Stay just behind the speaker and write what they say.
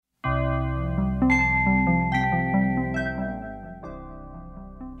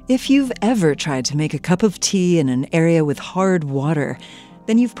If you've ever tried to make a cup of tea in an area with hard water,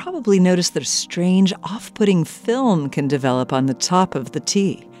 then you've probably noticed that a strange, off-putting film can develop on the top of the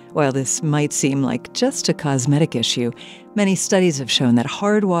tea. While this might seem like just a cosmetic issue, many studies have shown that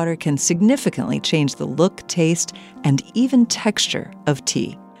hard water can significantly change the look, taste, and even texture of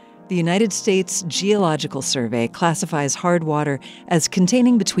tea. The United States Geological Survey classifies hard water as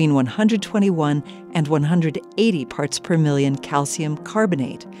containing between 121 and 180 parts per million calcium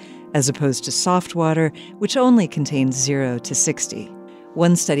carbonate, as opposed to soft water, which only contains 0 to 60.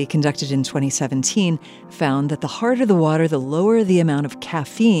 One study conducted in 2017 found that the harder the water, the lower the amount of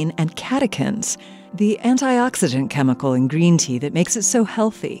caffeine and catechins, the antioxidant chemical in green tea that makes it so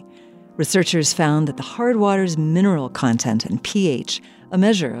healthy. Researchers found that the hard water's mineral content and pH, a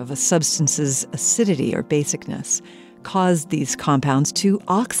measure of a substance's acidity or basicness, caused these compounds to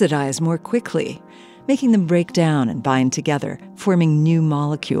oxidize more quickly, making them break down and bind together, forming new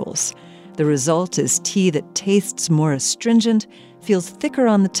molecules. The result is tea that tastes more astringent, feels thicker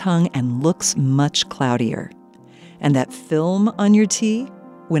on the tongue, and looks much cloudier. And that film on your tea?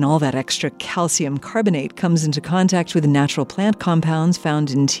 When all that extra calcium carbonate comes into contact with natural plant compounds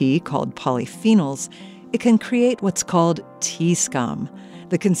found in tea called polyphenols, it can create what's called tea scum,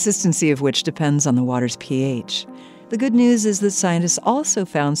 the consistency of which depends on the water's pH. The good news is that scientists also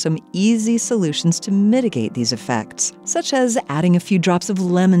found some easy solutions to mitigate these effects, such as adding a few drops of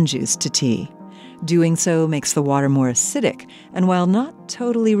lemon juice to tea. Doing so makes the water more acidic, and while not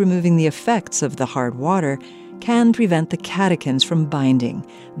totally removing the effects of the hard water, can prevent the catechins from binding,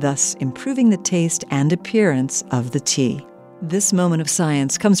 thus improving the taste and appearance of the tea. This moment of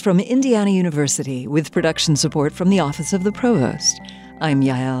science comes from Indiana University with production support from the Office of the Provost. I'm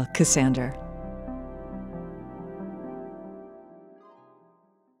Yael Ksander.